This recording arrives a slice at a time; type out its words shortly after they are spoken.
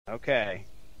Okay.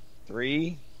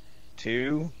 3,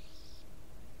 2.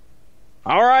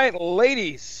 All right,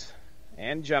 ladies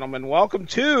and gentlemen, welcome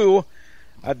to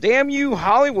a Damn You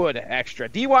Hollywood Extra,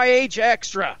 DYH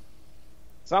Extra.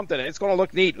 Something. It's going to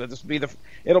look neat.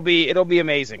 It'll be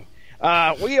amazing.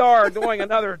 We are doing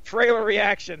another trailer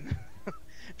reaction.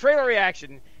 Trailer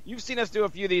reaction. You've seen us do a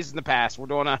few of these in the past. We're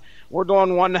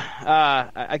doing one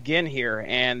again here,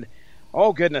 and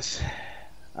oh goodness,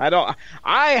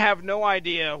 I have no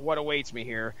idea what awaits me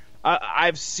here.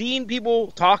 I've seen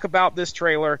people talk about this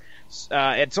trailer.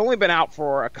 It's only been out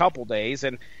for a couple days,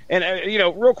 and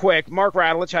real quick, Mark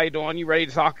Radulich, how you doing? You ready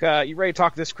to talk? You ready to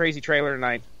talk this crazy trailer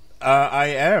tonight? I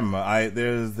am.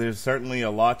 There's certainly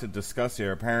a lot to discuss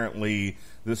here. Apparently,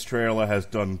 this trailer has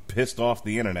done pissed off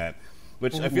the internet,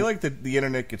 which I feel like the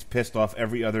internet gets pissed off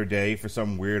every other day for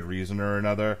some weird reason or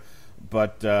another.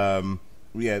 But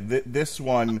this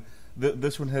one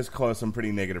has caused some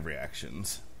pretty negative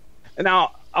reactions.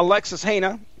 Now, Alexis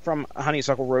from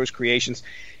Honeysuckle Rose Creations,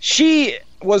 she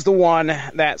was the one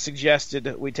that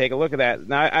suggested we take a look at that.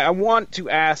 Now, I want to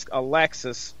ask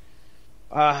Alexis,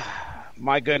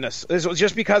 my goodness, is it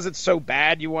just because it's so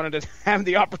bad you wanted to have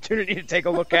the opportunity to take a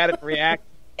look at it and react?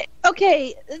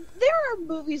 Okay, there are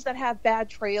movies that have bad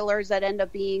trailers that end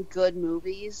up being good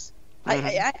movies. I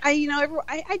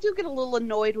do get a little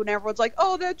annoyed when everyone's like,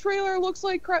 "Oh, that trailer looks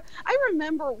like crap." I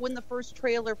remember when the first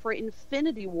trailer for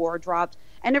Infinity War dropped,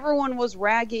 and everyone was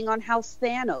ragging on how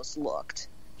Thanos looked.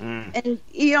 And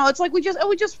it's like we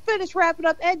just finished wrapping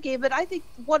up Endgame, but I think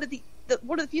one of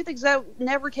the few things that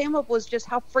never came up was just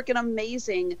how freaking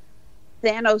amazing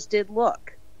Thanos did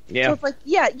look. Yeah. So it's like,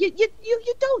 you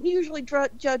don't usually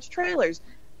judge trailers,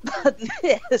 but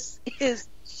this is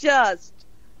just.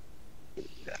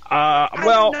 I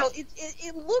don't know.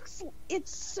 It looks.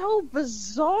 It's so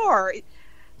bizarre.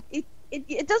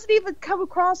 It doesn't even come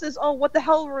across as, oh, what the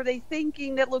hell were they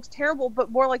thinking? That looks terrible. But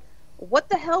more like, what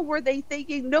the hell were they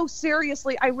thinking? No,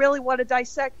 seriously, I really want to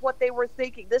dissect what they were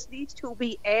thinking. This needs to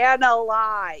be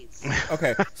analyzed.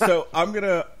 Okay, so I'm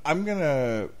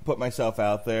gonna put myself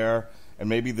out there, and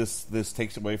maybe this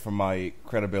takes away from my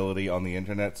credibility on the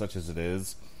internet, such as it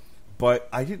is. But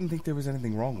I didn't think there was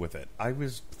anything wrong with it. I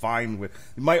was fine with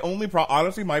my only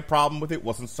honestly, my problem with it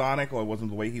wasn't Sonic, or it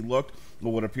wasn't the way he looked,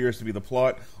 or what appears to be the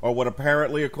plot, or what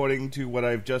apparently, according to what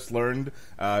I've just learned,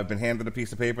 I've been handed a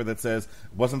piece of paper that says,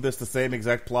 "Wasn't this the same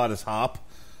exact plot as Hop?"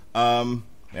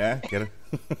 Yeah, get it.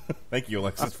 Thank you,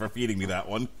 Alexis, for feeding me that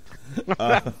one.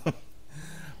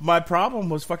 My problem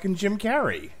was fucking Jim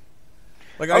Carrey.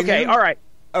 Like, all right.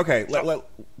 Okay,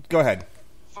 go ahead.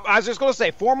 I was just going to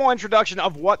say, formal introduction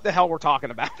of what the hell we're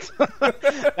talking about.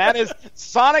 That is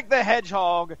Sonic the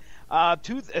Hedgehog.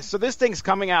 So this thing's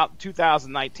coming out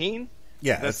 2019?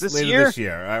 Yeah, it's this year? This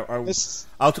year.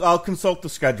 I'll consult the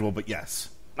schedule, but yes.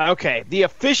 Okay, the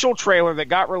official trailer that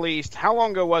got released, how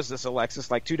long ago was this, Alexis?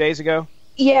 Like 2 days ago?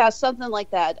 Yeah, something like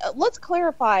that. Let's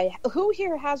clarify. Who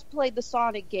here has played the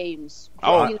Sonic games?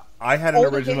 I had an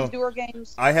original. Games, newer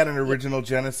games? I had an original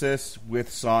Genesis with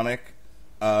Sonic.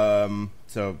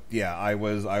 So yeah, I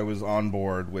was on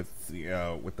board with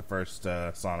the first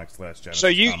Sonic/Genesis. So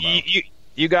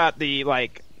you got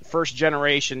the first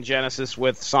generation Genesis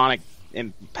with Sonic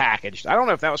packaged. I don't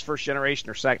know if that was first generation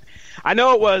or second. I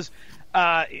know it was.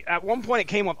 At one point, it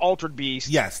came with Altered Beast.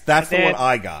 Yes, that's the one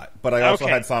I got. But I also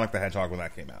had Sonic the Hedgehog when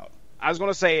that came out. I was going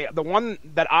to say the one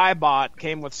that I bought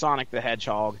came with Sonic the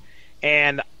Hedgehog,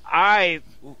 and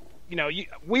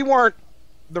we weren't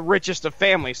the richest of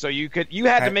families, so you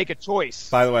had to make a choice.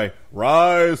 By the way,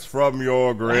 rise from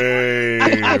your grave.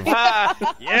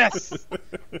 Yes,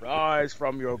 rise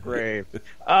from your grave.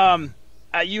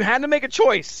 You had to make a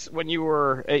choice when you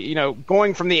were,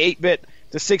 going from the 8-bit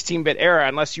to 16-bit era,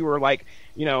 unless you were like,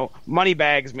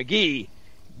 Moneybags McGee.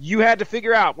 You had to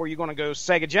figure out, were you going to go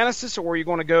Sega Genesis or were you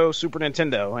going to go Super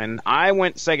Nintendo? And I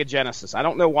went Sega Genesis. I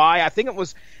don't know why. I think it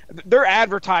was their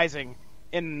advertising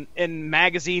in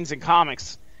magazines and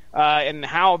comics, and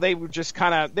how they were just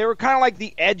kind of like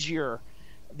the edgier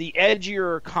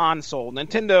console.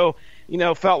 Nintendo,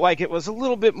 felt like it was a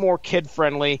little bit more kid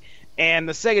friendly, and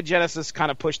the Sega Genesis kind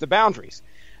of pushed the boundaries.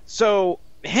 So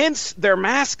hence their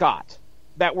mascot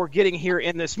that we're getting here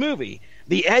in this movie,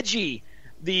 the edgy,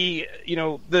 the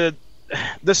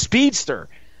speedster,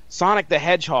 Sonic the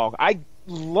Hedgehog. I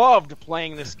loved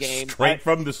playing this game. Straight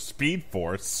from the Speed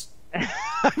Force.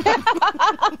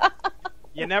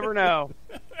 You never know.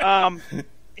 I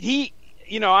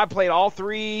played all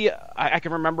three. I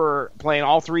can remember playing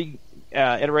all three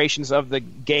iterations of the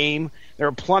game. There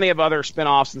were plenty of other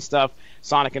spin-offs and stuff.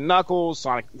 Sonic and Knuckles,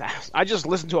 Sonic. I just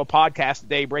listened to a podcast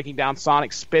today breaking down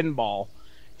Sonic Spinball.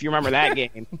 if you remember that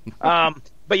game.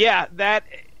 But yeah,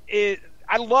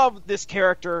 I love this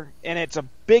character, and it's a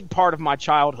big part of my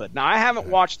childhood. Now, I haven't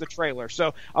watched the trailer,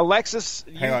 so Alexis,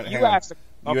 you asked.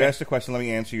 You asked a question. Let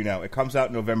me answer you now. It comes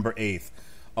out November 8th,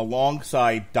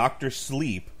 alongside Dr.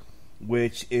 Sleep,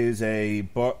 which is a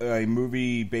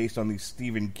movie based on the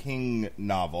Stephen King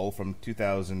novel from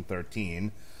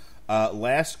 2013.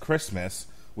 Last Christmas,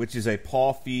 which is a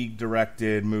Paul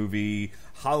Feig-directed movie,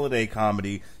 holiday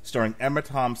comedy, starring Emma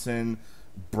Thompson,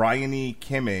 Bryony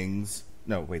Kimmings...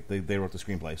 No, wait, they wrote the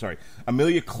screenplay. Sorry.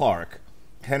 Amelia Clarke,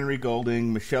 Henry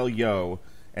Golding, Michelle Yeoh,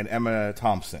 and Emma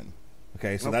Thompson.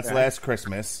 Okay, so that's Last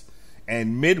Christmas.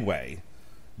 And Midway,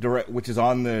 which is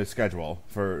on the schedule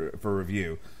for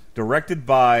review, directed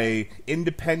by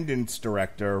Independence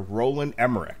director Roland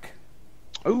Emmerich.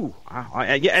 Ooh,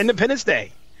 yeah, Independence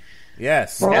Day.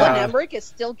 Yes. Roland Emmerich is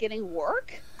still getting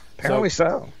work? Apparently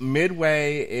so.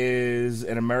 Midway is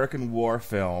an American war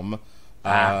film.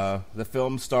 The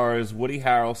film stars Woody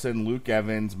Harrelson, Luke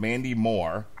Evans, Mandy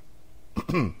Moore,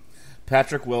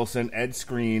 Patrick Wilson, Ed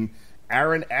Skrein,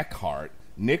 Aaron Eckhart,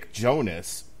 Nick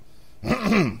Jonas,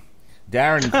 Darren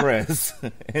Criss,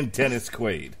 and Dennis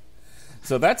Quaid.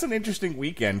 So that's an interesting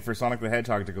weekend for Sonic the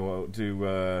Hedgehog to go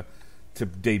to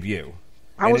debut.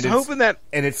 I was hoping that...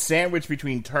 And it's sandwiched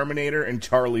between Terminator and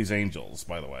Charlie's Angels,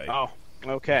 by the way. Oh,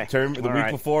 okay. The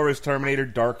week before is Terminator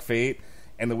Dark Fate,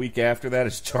 and the week after that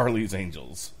is Charlie's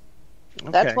Angels.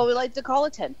 Okay. That's what we like to call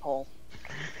a tentpole.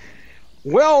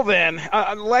 Well then,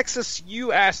 Alexis,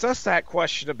 you asked us that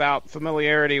question about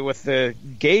familiarity with the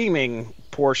gaming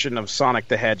portion of Sonic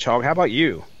the Hedgehog. How about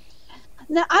you?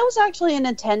 Now, I was actually a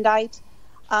Nintendite.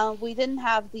 We didn't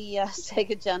have the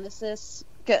Sega Genesis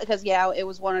because, it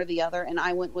was one or the other, and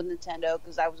I went with Nintendo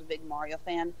because I was a big Mario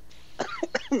fan.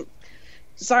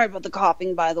 Sorry about the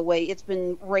coughing, by the way. It's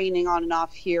been raining on and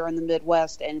off here in the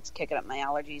Midwest, and it's kicking up my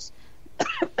allergies.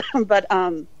 But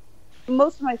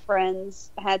most of my friends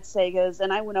had Segas,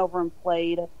 and I went over and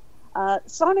played.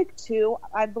 Sonic 2,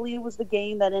 I believe, was the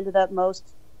game that ended up most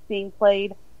being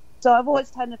played. So I've always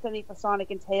had an affinity for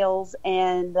Sonic and Tails,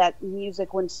 and that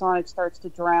music when Sonic starts to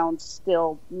drown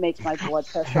still makes my blood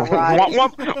pressure rise.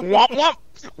 Womp, womp, womp,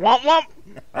 womp, womp.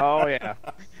 Oh, yeah.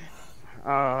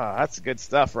 That's good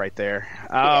stuff right there.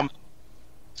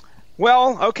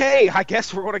 Well, okay, I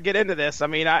guess we're going to get into this. I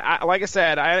mean, I like I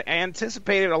said, I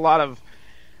anticipated a lot of...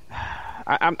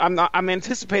 I'm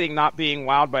anticipating not being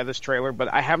wowed by this trailer,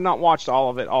 but I have not watched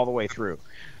all of it all the way through.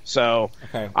 So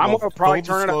I'm going to probably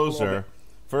turn it up a little bit.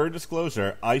 For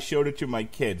disclosure, I showed it to my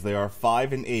kids. They are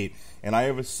 5 and 8, and I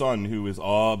have a son who is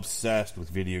obsessed with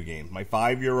video games. My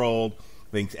 5-year-old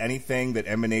thinks anything that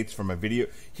emanates from a video...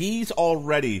 He's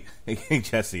already... Hey,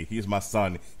 Jesse, he's my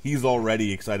son. He's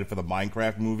already excited for the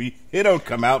Minecraft movie. It don't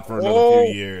come out for another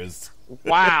few years.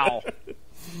 Wow.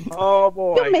 Oh,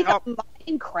 boy. They'll make a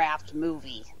Minecraft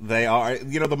movie. They are...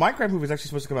 the Minecraft movie is actually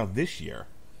supposed to come out this year,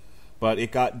 but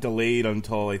it got delayed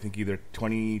until, I think, either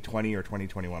 2020 or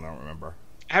 2021. I don't remember.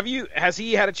 Has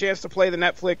he had a chance to play the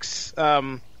Netflix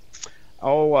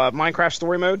Minecraft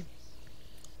story mode?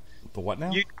 The what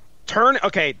now?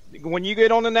 When you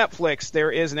get on the Netflix, there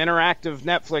is an interactive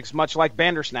Netflix, much like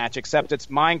Bandersnatch, except it's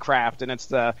Minecraft, and it's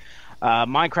the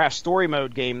Minecraft story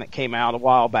mode game that came out a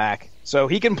while back. So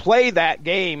he can play that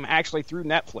game actually through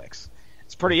Netflix.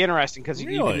 It's pretty interesting because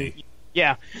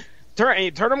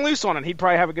turn him loose on it. He'd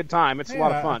probably have a good time. It's a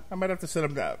lot of fun. I might have to sit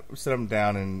him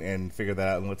down and figure that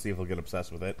out, and let's see if he'll get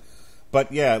obsessed with it.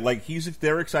 But yeah, like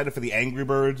they're excited for the Angry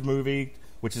Birds movie,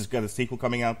 which has got a sequel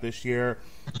coming out this year.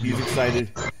 He's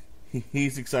excited.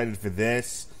 He's excited for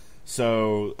this.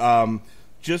 So,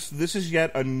 this is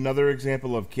yet another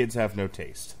example of kids have no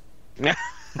taste. All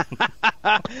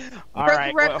For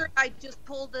right, the record, I just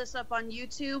pulled this up on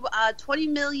YouTube. 20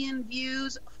 million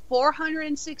views,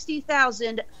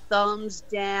 460,000 thumbs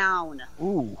down.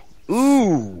 Ooh.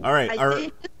 All right. I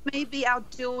think this may be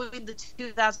outdoing the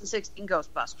 2016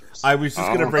 Ghostbusters. I was just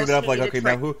going to bring that up. Like, okay,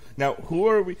 who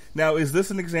are we? Now, is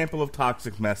this an example of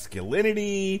toxic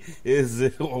masculinity? Is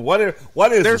it, what are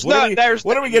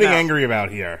we getting angry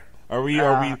about here? Are we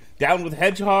down with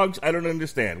hedgehogs? I don't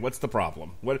understand. What's the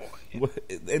problem? What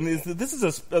and this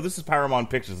is Paramount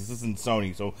Pictures. This isn't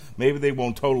Sony, so maybe they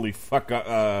won't totally fuck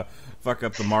up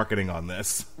the marketing on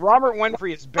this. Robert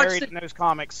Winfrey is buried in those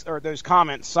comics or those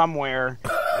comments somewhere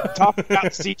talking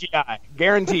about CGI,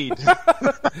 guaranteed.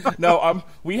 No,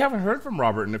 we haven't heard from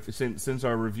Robert since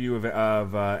our review of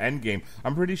Endgame.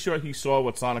 I'm pretty sure he saw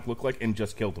what Sonic looked like and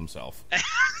just killed himself.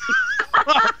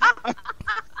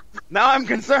 Now I'm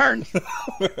concerned.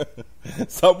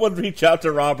 Someone reach out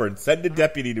to Robert. Send a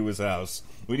deputy to his house.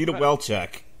 We need a well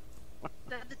check.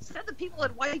 The said the people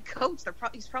in white coats.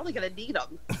 He's probably going to need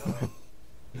them.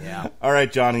 Yeah. All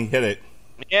right, Johnny, hit it.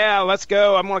 Yeah, let's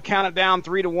go. I'm going to count it down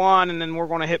 3-1, and then we're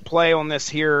going to hit play on this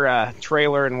here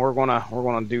trailer, and we're going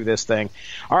to do this thing.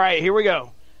 All right, here we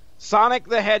go. Sonic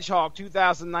the Hedgehog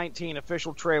 2019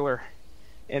 official trailer.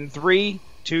 In 3,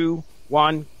 2,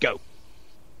 1, go.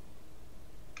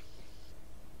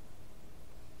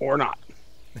 Or not.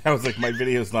 I was like, my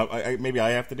video's not. Maybe I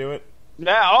have to do it.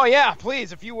 Yeah. Oh yeah.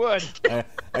 Please, if you would.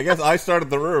 I guess I started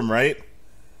the room, right?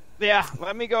 Yeah.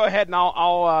 Let me go ahead and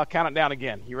I'll count it down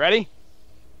again. You ready?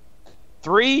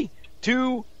 3,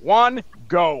 2, 1,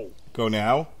 go. Go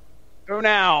now. Go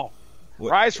now.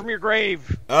 What? Rise from your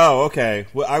grave. Oh, okay.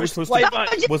 Well, I was supposed to.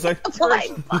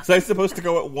 Button. Was I supposed to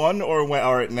go at 1 or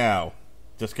all right now?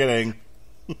 Just kidding.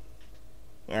 All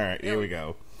right, here we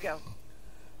go. Go.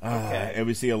 Okay. And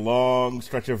we see a long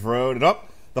stretch of road, and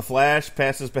the Flash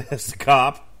passes past the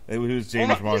cop, who's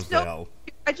James Marsdale.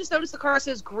 I just noticed the car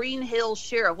says Green Hills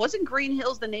Sheriff. Wasn't Green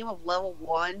Hills the name of level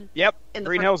 1? Yep. In the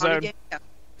Green Hills Zone. game? Yeah.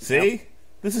 See? Yep.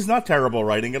 This is not terrible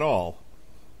writing at all.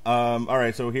 All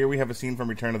right, so here we have a scene from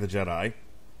Return of the Jedi.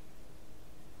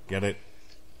 Get it?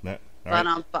 No. All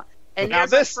right. And now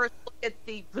here's this... our first look at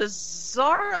the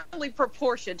bizarrely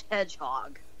proportioned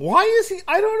hedgehog. Why is he?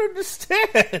 I don't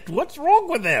understand. What's wrong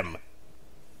with him?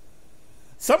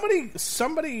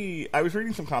 Somebody. I was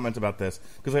reading some comments about this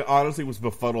because I honestly was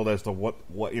befuddled as to what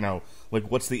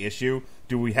what's the issue?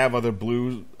 Do we have other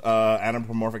blue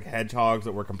anthropomorphic hedgehogs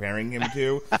that we're comparing him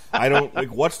to? I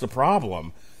don't what's the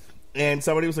problem? And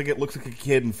somebody was like, it looks like a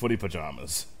kid in footy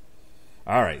pajamas.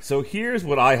 All right, so here's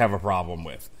what I have a problem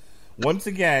with. Once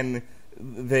again,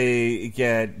 they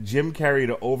get Jim Carrey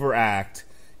to overact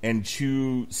and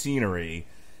chew scenery,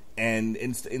 and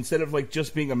instead of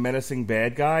just being a menacing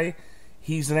bad guy,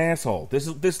 he's an asshole.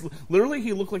 This literally,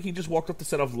 he looked like he just walked up the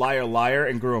set of Liar Liar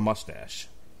and grew a mustache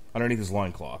underneath his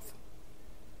loincloth.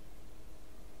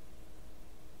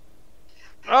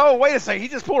 Oh, wait a second. He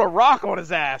just pulled a rock on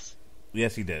his ass.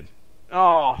 Yes, he did.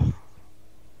 Oh.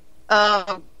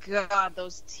 Oh, God,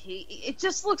 those teeth. It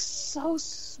just looks so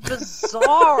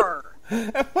bizarre.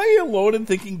 Am I alone in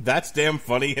thinking that's damn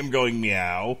funny, him going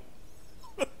meow?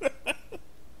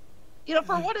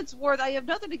 For what it's worth, I have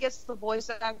nothing against the voice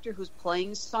actor who's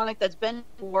playing Sonic. That's Ben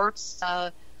Schwartz,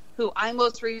 who I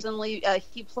most recently,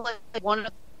 he played one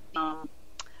of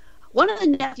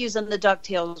the nephews in the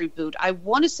DuckTales reboot. I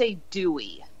want to say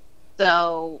Dewey.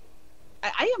 So,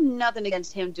 I have nothing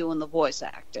against him doing the voice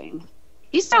acting.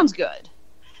 He sounds good.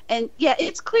 And, yeah,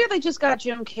 it's clear they just got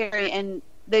Jim Carrey, and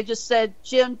they just said,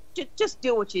 Jim, just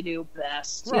do what you do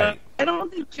best. Right. I don't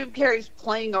think Jim Carrey's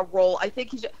playing a role. I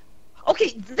think he's... Okay,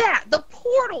 the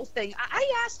portal thing.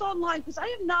 I asked online, because I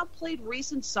have not played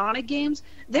recent Sonic games.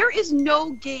 There is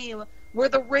no game where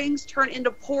the rings turn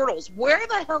into portals. Where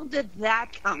the hell did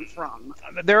that come from?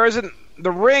 There isn't...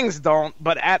 The rings don't,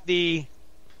 but at the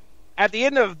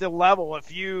end of the level,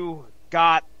 if you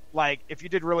got... if you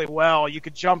did really well, you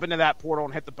could jump into that portal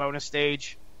and hit the bonus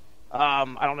stage. I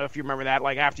don't know if you remember that.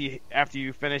 After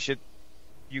you finish it,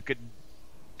 you could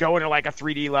go into a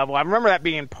 3D level. I remember that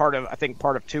being part of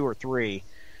 2 or 3.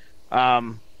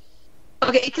 Okay,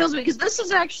 it kills me because this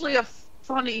is actually a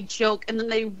funny joke, and then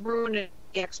they ruin it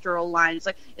extra line. It's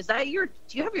like, do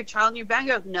you have your child in your bag?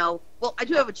 I go, no. Well, I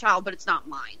do have a child, but it's not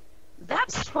mine.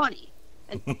 That's funny.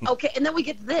 And okay, and then we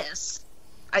get this,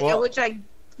 which I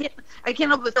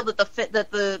can't help but feel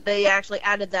that they actually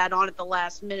added that on at the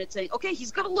last minute, saying, okay,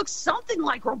 he's going to look something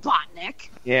like Robotnik.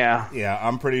 Yeah. Yeah,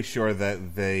 I'm pretty sure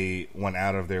that they went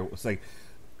out of there. It's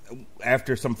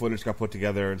after some footage got put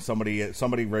together and somebody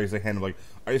raised their hand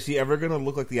is he ever going to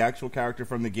look like the actual character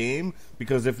from the game?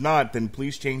 Because if not, then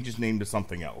please change his name to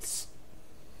something else.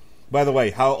 By the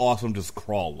way, how awesome does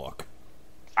Crawl look?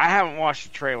 I haven't watched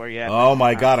the trailer yet. Oh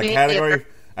my god,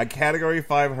 a Category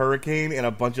 5 hurricane and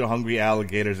a bunch of hungry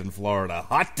alligators in Florida.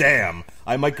 Hot damn!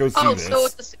 I might go see this. So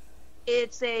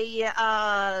it's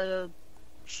a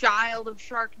child of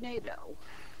Sharknado.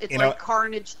 It's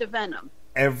Carnage to Venom.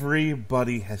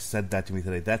 Everybody has said that to me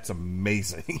today. That's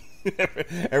amazing.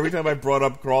 Every time I brought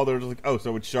up Crawl, they were just like, oh,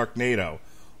 so it's Sharknado.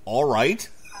 All right.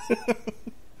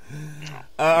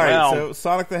 All right, so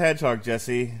Sonic the Hedgehog,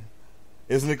 Jesse.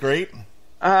 Isn't it great?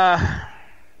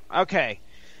 Okay.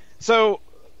 So,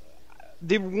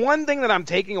 the one thing that I'm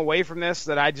taking away from this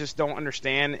that I just don't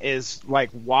understand is,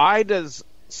 why does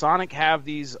Sonic have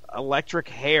these electric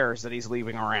hairs that he's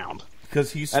leaving around?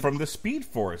 Because he's from the Speed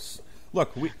Force.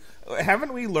 Look,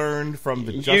 haven't we learned from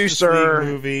the Justice League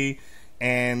movie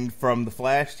and from the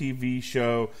Flash TV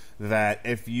show that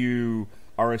if you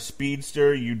are a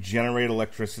speedster, you generate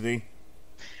electricity?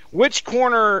 Which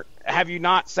corner have you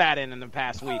not sat in the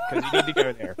past week? Because you need to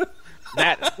go there.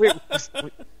 We're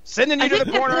sending you to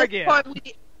the corner again.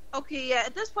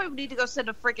 At this point we need to go sit in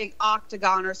a freaking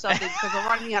octagon or something because we're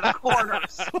running out of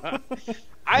corners.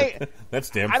 That's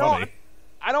damn funny.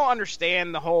 I don't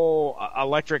understand the whole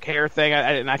electric hair thing,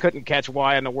 and I couldn't catch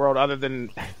why in the world other than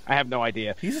I have no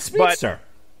idea. He's a speedster.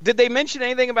 But did they mention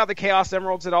anything about the Chaos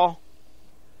Emeralds at all?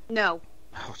 No.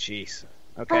 Oh, jeez.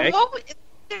 Okay.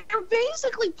 They're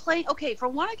basically playing. Okay,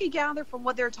 from what I can gather from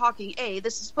what they're talking,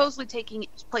 this is supposedly taking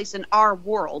place in our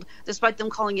world, despite them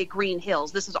calling it Green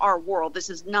Hills. This is our world. This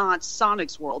is not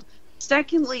Sonic's world.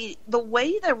 Secondly, the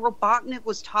way that Robotnik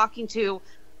was talking to,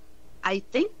 I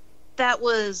think that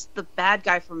was the bad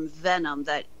guy from Venom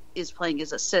that is playing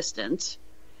his assistant.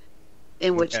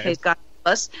 In which case, God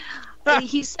bless.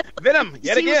 He said, Venom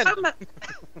yet again.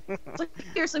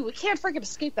 Seriously, we can't freaking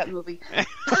escape that movie.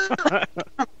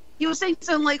 He was saying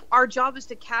something like, our job is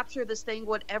to capture this thing,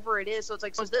 whatever it is. So it's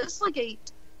like, so is this like a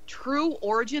true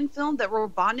origin film that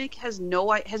Robotnik has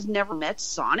never met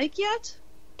Sonic yet?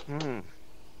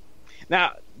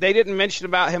 Now, they didn't mention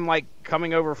about him like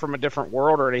coming over from a different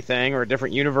world or anything, or a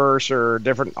different universe or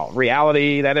different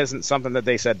reality. That isn't something that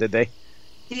they said, did they?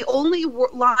 The only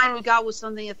line we got was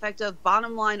something effective.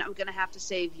 Bottom line, I'm going to have to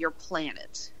save your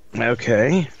planet.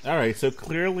 Okay. All right, so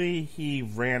clearly he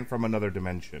ran from another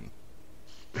dimension.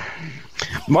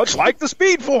 Much like the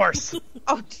Speed Force.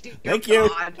 Oh, dear Thank you.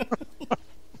 God.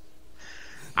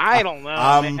 I don't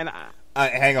know, man.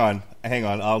 Hang on.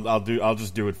 I'll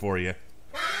just do it for you.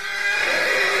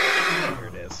 There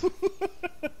it is.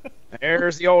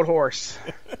 There's the old horse.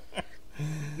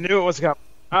 Knew it was coming.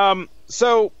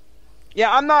 So,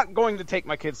 yeah, I'm not going to take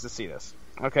my kids to see this.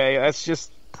 Okay, that's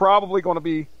just probably going to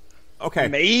be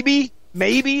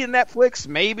maybe in Netflix.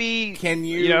 Maybe can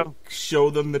you show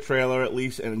them the trailer at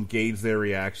least and gauge their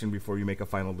reaction before you make a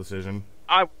final decision?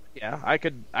 I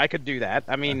could do that.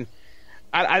 I mean,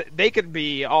 they could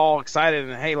be all excited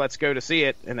and hey, let's go to see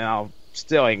it, and then I'll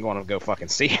still ain't going to go fucking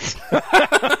see it.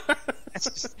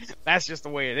 That's just the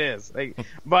way it is.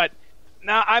 But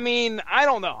now, I mean, I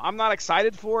don't know. I'm not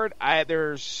excited for it. I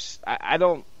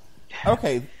don't.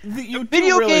 Okay, you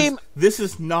video game. This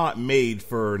is not made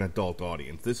for an adult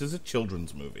audience. This is a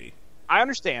children's movie. I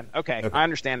understand. Okay. I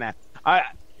understand that.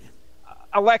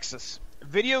 Alexis,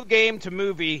 video game to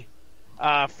movie,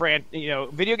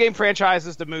 video game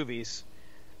franchises to movies.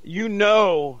 You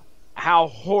know how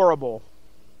horrible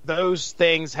those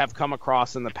things have come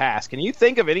across in the past. Can you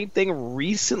think of anything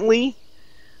recently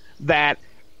that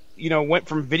went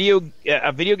from a video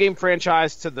game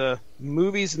franchise to the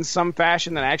movies in some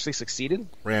fashion that actually succeeded?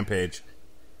 Rampage.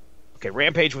 Okay,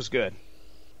 Rampage was good.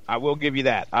 I will give you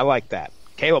that. I like that.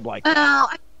 Caleb liked it.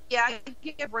 I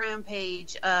give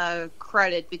Rampage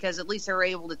credit because at least they were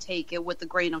able to take it with the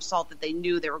grain of salt that they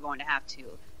knew they were going to have to.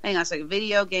 Hang on a second.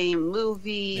 Video game,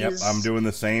 movies. Yep, I'm doing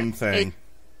the same thing.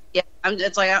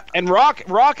 It's like... And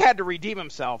Rock had to redeem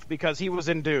himself because he was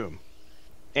in Doom.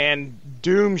 And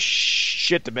Doom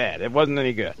shit to bed. It wasn't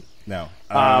any good. No.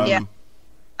 Let's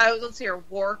see here.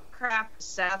 Warcraft,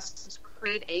 Assassin's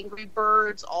Creed, Angry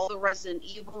Birds, all the Resident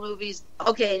Evil movies.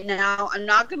 Okay, now, I'm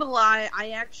not going to lie. I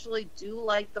actually do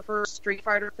like the first Street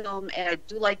Fighter film, and I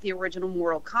do like the original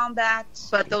Mortal Kombat,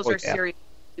 but those are serious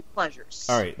pleasures.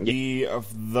 All right.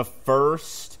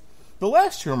 The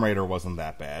last Tomb Raider wasn't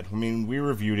that bad. I mean, we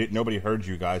reviewed it. Nobody heard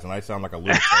you guys, and I sound like a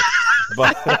lunatic.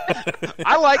 But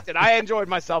I liked it. I enjoyed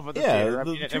myself at the theater.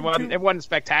 It wasn't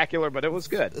spectacular, but it was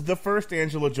good. The first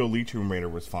Angela Jolie Tomb Raider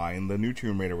was fine. The new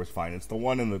Tomb Raider was fine. It's the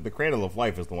one in the Cradle of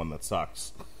Life is the one that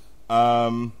sucks.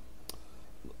 Some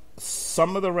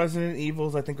of the Resident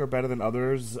Evils I think are better than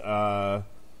others.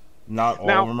 Not all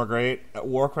of them are great.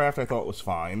 Warcraft I thought was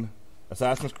fine.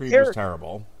 Assassin's Creed was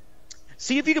terrible.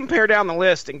 See if you can pare down the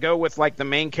list and go with like the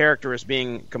main character as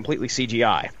being completely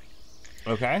CGI.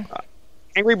 Okay.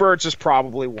 Angry Birds is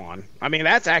probably one. I mean,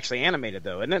 that's actually animated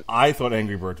though, isn't it? I thought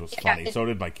Angry Birds was funny. So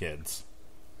did my kids.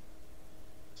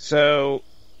 So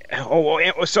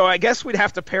I guess we'd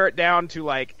have to pare it down to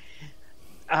like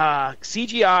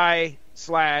CGI /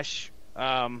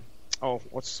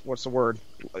 what's the word?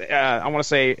 I want to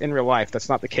say in real life. That's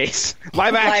not the case.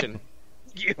 Live action.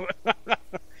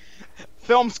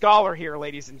 Film scholar here,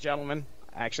 ladies and gentlemen.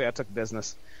 Actually, I took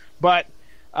business, but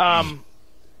okay.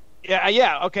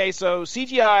 So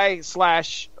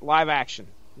CGI / live action.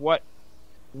 What?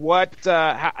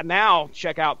 Now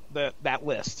check out that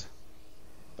list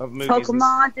of movies.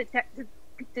 Pokemon,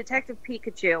 Detective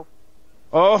Pikachu.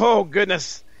 Oh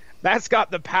goodness, that's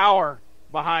got the power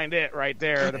behind it right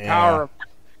there. The power of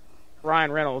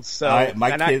Ryan Reynolds. So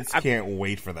my kids can't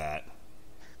wait for that.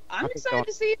 I'm excited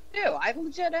to see it too. I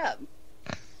legit am.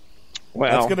 Well,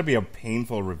 that's going to be a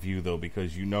painful review, though,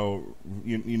 because you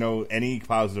know any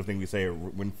positive thing we say at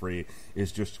Winfrey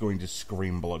is just going to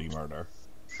scream bloody murder.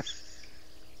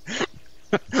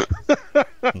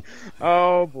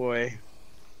 Oh boy.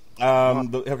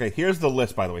 Okay, here's the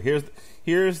list. By the way,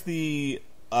 here's the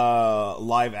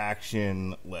live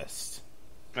action list.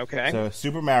 Okay. So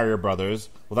Super Mario Brothers.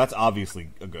 Well, that's obviously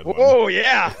a good one. Oh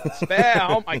yeah, it's bad.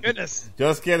 Oh my goodness.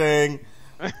 Just kidding.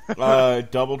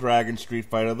 Double Dragon, Street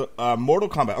Fighter, Mortal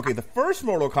Kombat. Okay, the first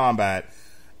Mortal Kombat.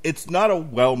 It's not a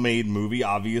well-made movie,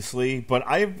 obviously, but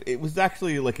it was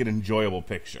actually like an enjoyable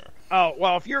picture. Oh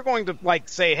well, if you're going to like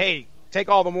say, hey, take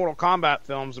all the Mortal Kombat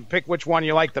films and pick which one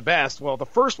you like the best, well, the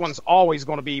first one's always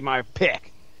going to be my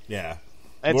pick. Yeah.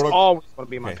 It's always going to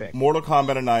be my pick. Mortal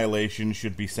Kombat Annihilation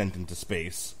should be sent into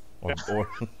space. Or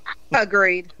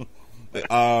Agreed.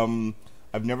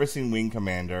 I've never seen Wing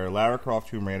Commander. Lara Croft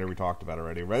Tomb Raider, we talked about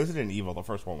already. Resident Evil, the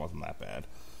first one wasn't that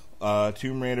bad.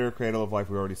 Tomb Raider, Cradle of Life,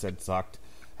 we already said sucked.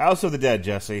 House of the Dead,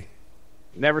 Jesse.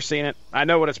 Never seen it. I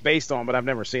know what it's based on, but I've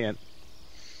never seen it.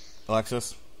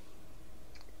 Alexis?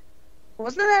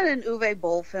 Wasn't that an Uwe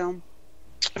Boll film?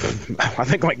 I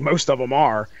think like most of them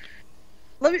are.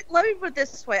 Let me put it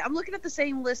this way. I'm looking at the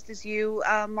same list as you,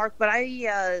 Mark, but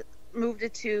I moved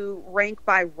it to rank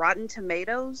by Rotten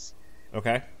Tomatoes.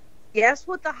 Okay. Guess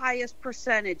what the highest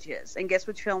percentage is, and guess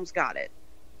which film's got it.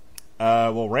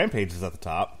 Well, Rampage is at the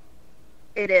top.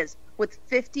 It is, with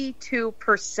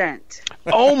 52%.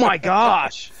 Oh my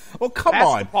gosh! Well, come That's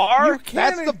on. The bar?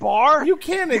 That's the bar? You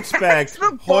can't expect That's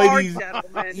the bar, hoity.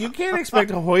 gentlemen. You can't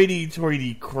expect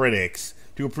hoity-toity critics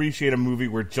to appreciate a movie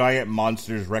where giant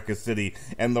monsters wreck a city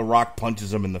and The Rock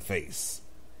punches them in the face.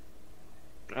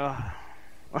 Uh,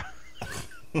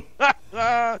 By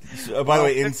the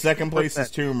way, in second place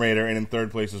is Tomb Raider, and in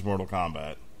third place is Mortal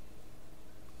Kombat.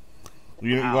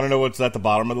 You want to know what's at the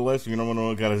bottom of the list? You don't want to know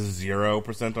what got a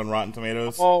 0% on Rotten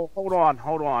Tomatoes? Oh, hold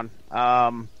on.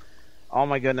 Oh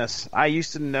my goodness. I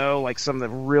used to know like some of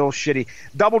the real shitty...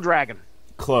 Double Dragon.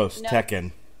 Close. No.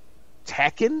 Tekken.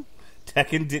 Tekken?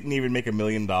 Tekken didn't even make $1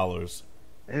 million.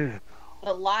 Ew.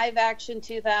 The live action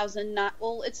 2009.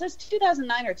 Well, it says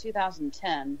 2009 or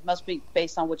 2010. Must be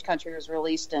based on which country it was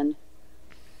released in.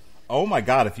 Oh my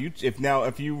god!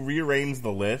 If you rearrange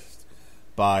the list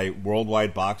by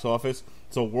worldwide box office,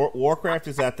 so Warcraft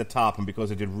is at the top, and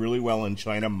because it did really well in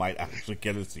China, might actually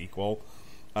get a sequel.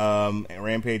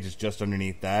 Rampage is just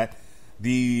underneath that.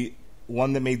 The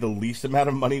one that made the least amount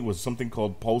of money was something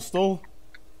called Postal,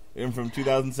 from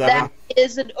 2007. That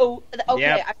is an okay. Yep. I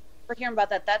remember hearing about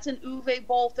that. That's an Uwe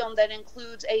Boll film that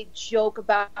includes a joke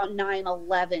about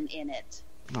 9/11 in it.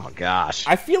 Oh gosh.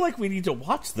 I feel like we need to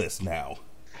watch this now.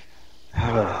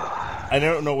 I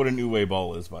don't know what an Uwe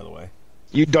Boll is, by the way.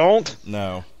 You don't?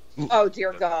 No. Oh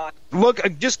dear God! Look,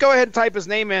 just go ahead and type his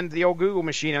name into the old Google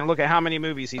machine and look at how many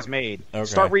movies he's made. Okay.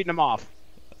 Start reading them off.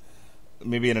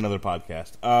 Maybe in another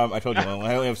podcast. I told you,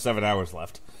 I only have 7 hours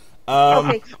left.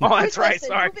 Okay. Oh, that's Quick right. lesson.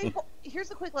 Sorry.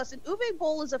 Here's a quick lesson. Uwe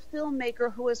Boll is a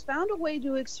filmmaker who has found a way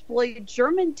to exploit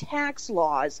German tax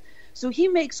laws. So he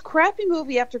makes crappy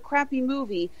movie after crappy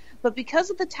movie, but because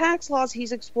of the tax laws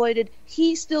he's exploited,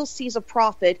 he still sees a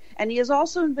profit, and he has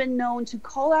also been known to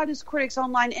call out his critics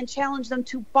online and challenge them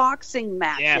to boxing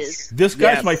matches. Yes. This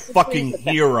guy's Yes. my fucking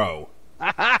hero.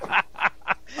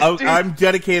 I'm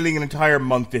dedicating an entire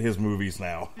month to his movies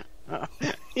now.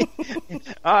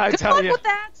 I Good tell luck you. with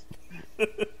that.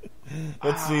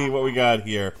 Let's see what we got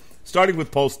here. Starting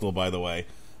with Postal, by the way.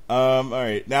 All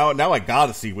right, now I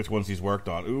gotta see which ones he's worked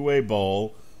on. Uwe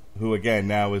Boll, who again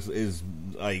now is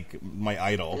like my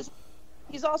idol.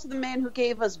 He's also the man who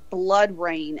gave us Blood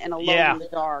Rain and Alone Yeah. in the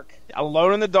Dark.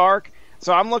 Alone in the Dark.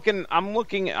 So I'm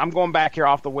going back here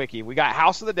off the wiki. We got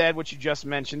House of the Dead, which you just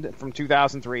mentioned, from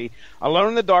 2003. Alone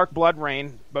in the Dark, Blood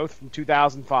Rain, both from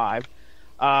 2005.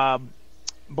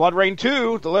 Blood Rain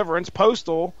 2, Deliverance,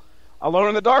 Postal, Alone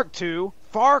in the Dark 2,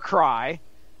 Far Cry.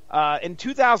 In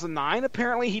 2009,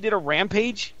 apparently he did a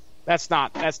Rampage. That's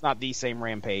not the same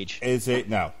Rampage. Is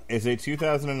a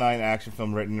 2009 action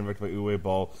film written and directed by Uwe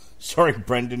Boll, starring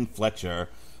Brendan Fletcher,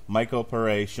 Michael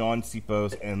Pare, Sean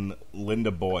Sipos, and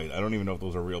Linda Boyd. I don't even know if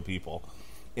those are real people.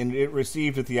 And it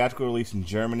received a theatrical release in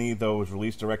Germany, though it was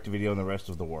released direct-to-video in the rest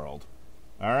of the world.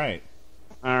 All right.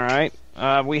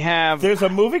 We have... There's a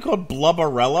movie called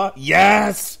Blubberella.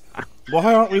 Yes!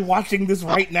 Why aren't we watching this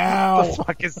right now? What the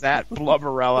fuck is that,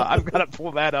 Blubberella? I've got to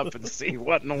pull that up and see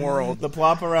what in the world. The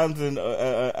plop around an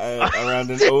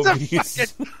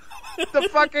obese... The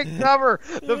fucking cover,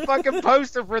 the fucking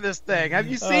poster for this thing. Have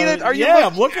you seen it? Are you?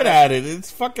 I'm looking at it. It's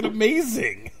fucking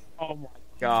amazing. Oh my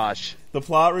gosh. The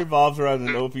plot revolves around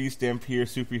an obese Dampier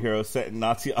superhero set in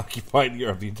Nazi-occupied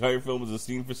Europe. The entire film is a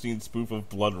scene-for-scene spoof of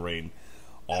Blood Rain.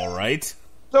 All right.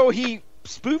 So he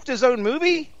spoofed his own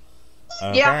movie?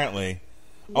 Apparently.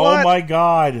 What? Oh my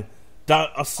god.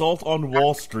 The Assault on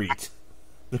Wall Street.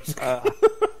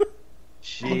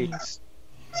 Jeez.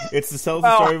 It's the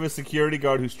story of a security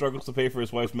guard who struggles to pay for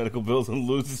his wife's medical bills and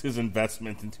loses his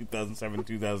investment in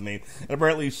 2007-2008, and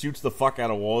apparently shoots the fuck out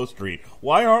of Wall Street.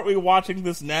 Why aren't we watching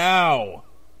this now?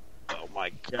 Oh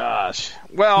my gosh.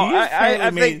 Well, I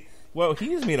think... Well,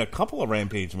 he's made a couple of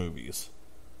Rampage movies.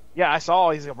 Yeah, I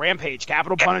saw. He's a Rampage,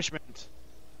 Capital Punishment.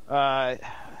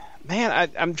 Man,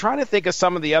 I'm trying to think of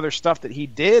some of the other stuff that he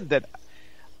did that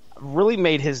really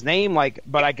made his name,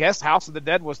 but I guess House of the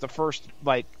Dead was the first,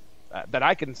 that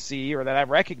I can see or that I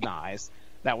recognize.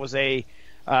 That was a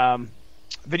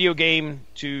video game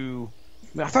to...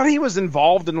 I thought he was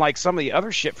involved in some of the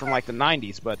other shit from the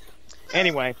 90s, but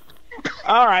anyway.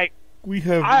 All right. We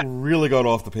have really got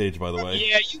off the page, by the way.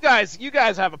 Yeah, you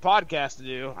guys have a podcast to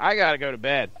do. I got to go to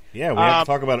bed. Yeah, we have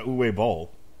to talk about Uwe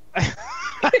Boll.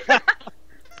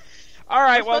 All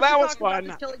right, well, that was fun.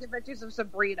 The Chilling Adventures of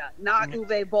Sabrina, not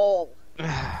Uwe Boll.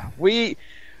 We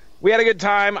had a good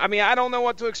time. I mean, I don't know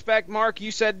what to expect. Mark,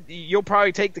 you said you'll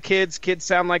probably take the kids. Kids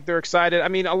sound like they're excited. I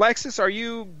mean, Alexis, are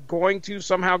you going to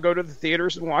somehow go to the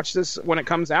theaters and watch this when it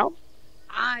comes out?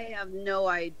 I have no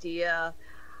idea.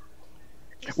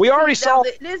 We already saw...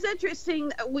 It is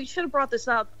interesting. We should have brought this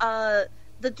up.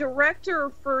 The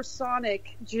director for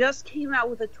Sonic just came out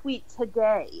with a tweet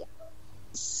today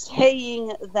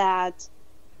saying that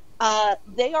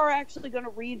they are actually going to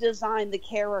redesign the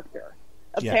character.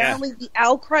 Apparently, the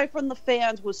outcry from the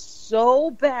fans was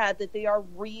so bad that they are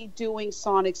redoing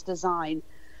Sonic's design,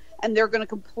 and they're going to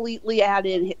completely add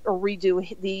in or redo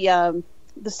the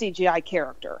CGI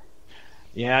character.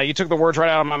 Yeah, you took the words right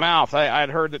out of my mouth. I had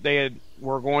heard that they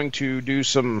were going to do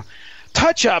some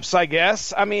touch-ups, I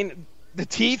guess. I mean, the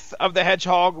teeth of the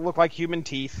hedgehog look like human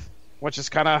teeth, which is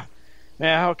kind of...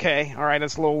 Yeah, okay. All right,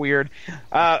 that's a little weird.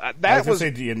 I was going to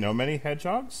say, do you know many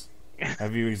hedgehogs?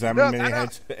 Have you examined many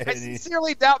hedgehogs? I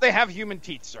sincerely doubt they have human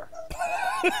teeth, sir.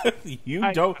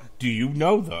 Don't. Do you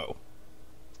know, though?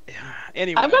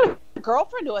 Anyway. I've got a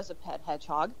girlfriend who has a pet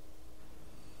hedgehog.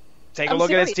 Take a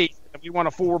look at his teeth. We want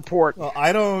a full report. Well,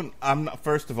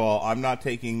 first of all, I'm not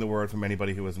taking the word from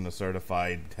anybody who isn't a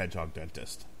certified hedgehog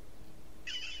dentist.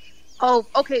 Oh,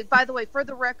 okay. By the way, for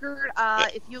the record,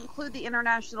 if you include the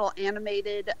international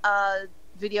animated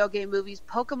video game movies,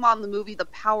 Pokemon the movie The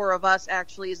Power of Us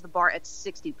actually is the bar at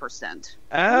 60%.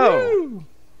 Oh. Woo!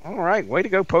 All right. Way to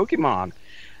go, Pokemon.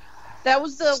 That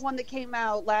was the one that came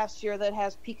out last year that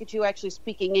has Pikachu actually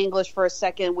speaking English for a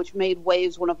second, which made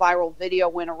waves when a viral video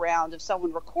went around of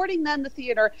someone recording that in the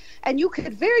theater, and you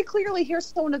could very clearly hear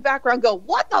someone in the background go,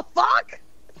 "What the fuck?"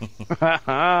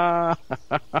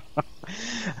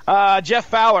 Jeff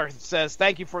Fowler says,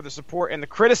 "Thank you for the support and the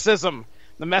criticism.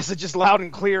 The message is loud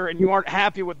and clear, and you aren't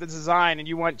happy with the design and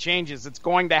you want changes. It's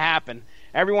going to happen.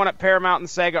 Everyone at Paramount and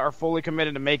Sega are fully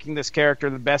committed to making this character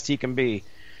the best he can be."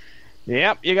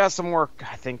 Yep, you got some work,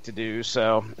 I think, to do.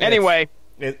 So, anyway.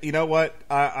 You know what?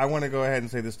 I want to go ahead and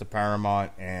say this to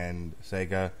Paramount and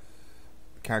Sega.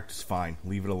 The character's fine.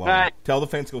 Leave it alone. Tell the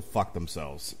fans to go fuck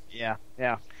themselves. Yeah.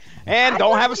 And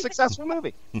don't have a successful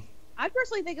movie. I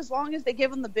personally think as long as they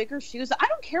give them the bigger shoes, I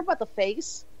don't care about the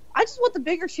face. I just want the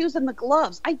bigger shoes and the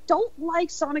gloves. I don't like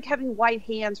Sonic having white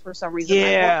hands for some reason.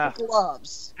 Yeah. I want the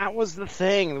gloves. That was the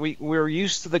thing. We're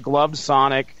used to the glove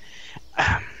Sonic.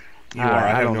 You are.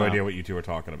 I have no idea what you two are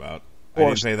talking about.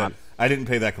 I didn't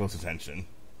pay that close attention.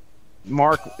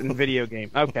 Mark in video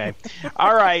game. Okay.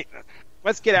 All right.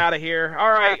 Let's get out of here. All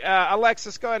right,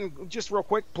 Alexis, go ahead and just real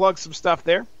quick plug some stuff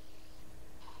there.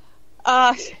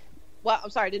 Well,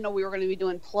 I'm sorry, I didn't know we were going to be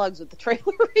doing plugs with the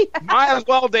trailer. Might as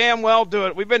well damn well do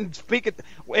it. We've been speaking.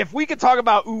 If we could talk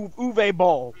about Uwe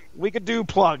Boll, we could do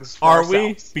plugs. Are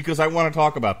we? Because I want to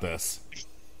talk about this.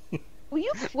 Will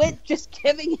you quit just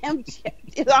giving him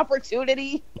his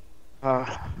opportunity?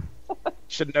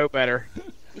 Should know better.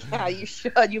 Yeah, you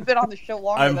should. You've been on the show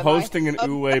longer I'm than hosting an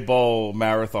Uwe Boll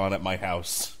marathon at my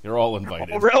house. You're all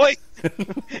invited. Oh, really?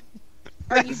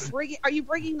 Are you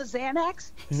bringing the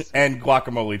Xanax? And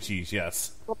guacamole cheese,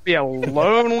 yes. It'll be a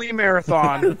lonely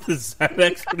marathon. The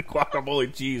Xanax and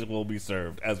guacamole cheese will be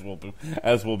served, as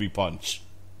will be punch.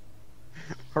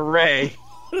 Hooray.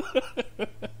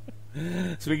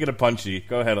 Speaking of punchy,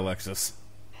 go ahead, Alexis.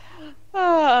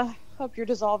 Hope you're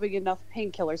dissolving enough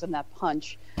painkillers in that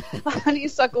punch.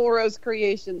 Honeysuckle Rose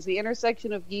Creations, the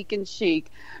intersection of geek and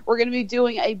chic. We're going to be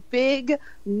doing a big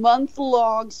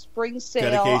month-long spring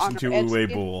sale. Dedication to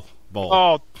Uwe Boll. bowl.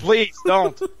 Oh, please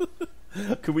don't.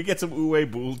 Could we get some Uwe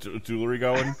Boll jewelry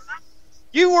going?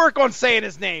 You work on saying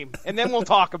his name, and then we'll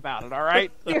talk about it, all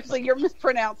right? Seriously, you're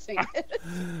mispronouncing it.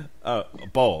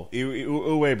 Bowl.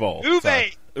 Uwe Boll.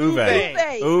 Uwe.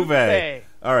 Uwe.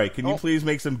 All right, can you please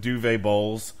make some duvet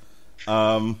bowls?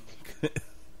 Go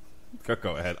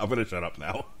ahead. I'm going to shut up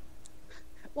now.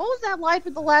 What was that line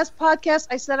from the last podcast?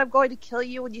 I said I'm going to kill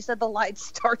you, and you said the line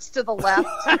starts to the left.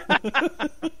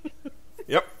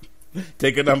 Yep.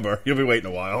 Take a number. You'll be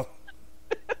waiting a while.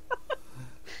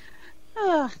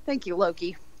 Thank you,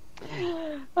 Loki.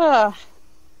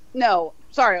 No,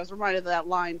 sorry, I was reminded of that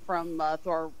line from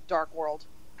Thor: Dark World.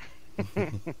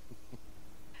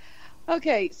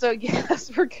 Okay, so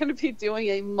yes, we're going to be doing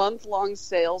a month-long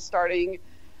sale starting.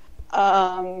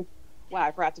 Wow,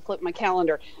 I forgot to flip my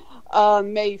calendar.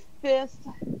 May 5th.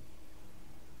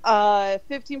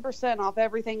 15% off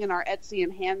everything in our Etsy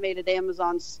and Handmade at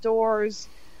Amazon stores.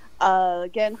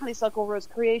 Again, Honeysuckle Rose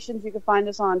Creations. You can find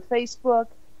us on Facebook,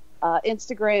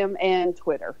 Instagram, and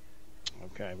Twitter.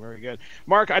 Okay, very good.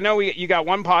 Mark, I know you got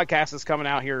one podcast that's coming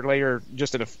out here later,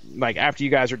 just in after you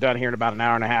guys are done here in about an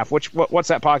hour and a half. What's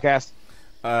that podcast?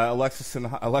 Alexis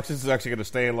is actually going to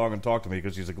stay along and talk to me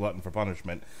because she's a glutton for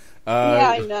punishment. Yeah,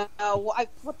 I know.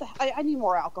 I need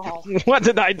more alcohol. What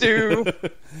did I do?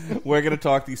 We're going to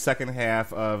talk the second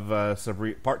half of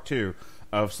part 2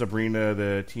 of Sabrina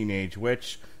the Teenage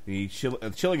Witch, the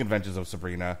Chilling Adventures of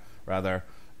Sabrina, rather,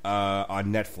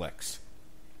 on Netflix.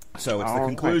 So it's the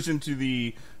conclusion to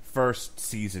the first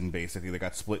season, basically. They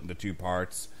got split into 2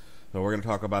 parts. So we're going to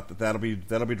talk about that.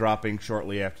 That'll be dropping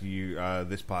shortly after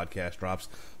this podcast drops.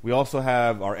 We also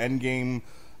have our Endgame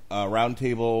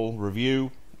roundtable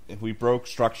review. We broke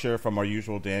structure from our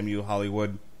usual Damn You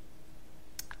Hollywood,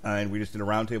 and we just did a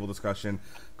roundtable discussion.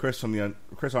 Chris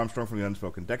Armstrong from the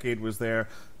Unspoken Decade was there.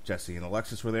 Jesse and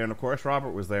Alexis were there, and of course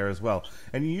Robert was there as well.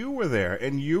 And you were there,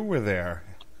 and you were there.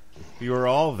 You were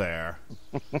all there.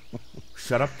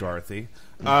 Shut up, Dorothy.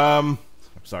 I'm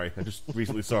sorry. I just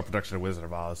recently saw a production of Wizard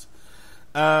of Oz.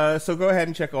 So go ahead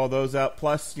and check all those out.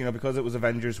 Plus, because it was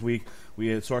Avengers Week, we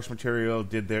had Source Material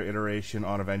did their iteration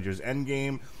on Avengers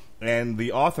Endgame, and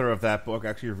the author of that book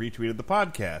actually retweeted the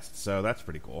podcast. So that's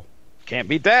pretty cool. Can't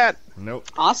beat that. Nope.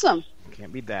 Awesome.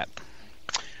 Can't beat that.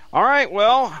 All right,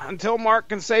 well, until Mark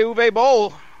can say Uwe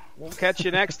Boll, we'll catch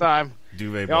you next time.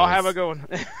 Duvet Y'all bowls. have a good one.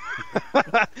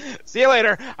 See you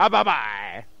later.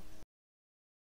 Bye-bye.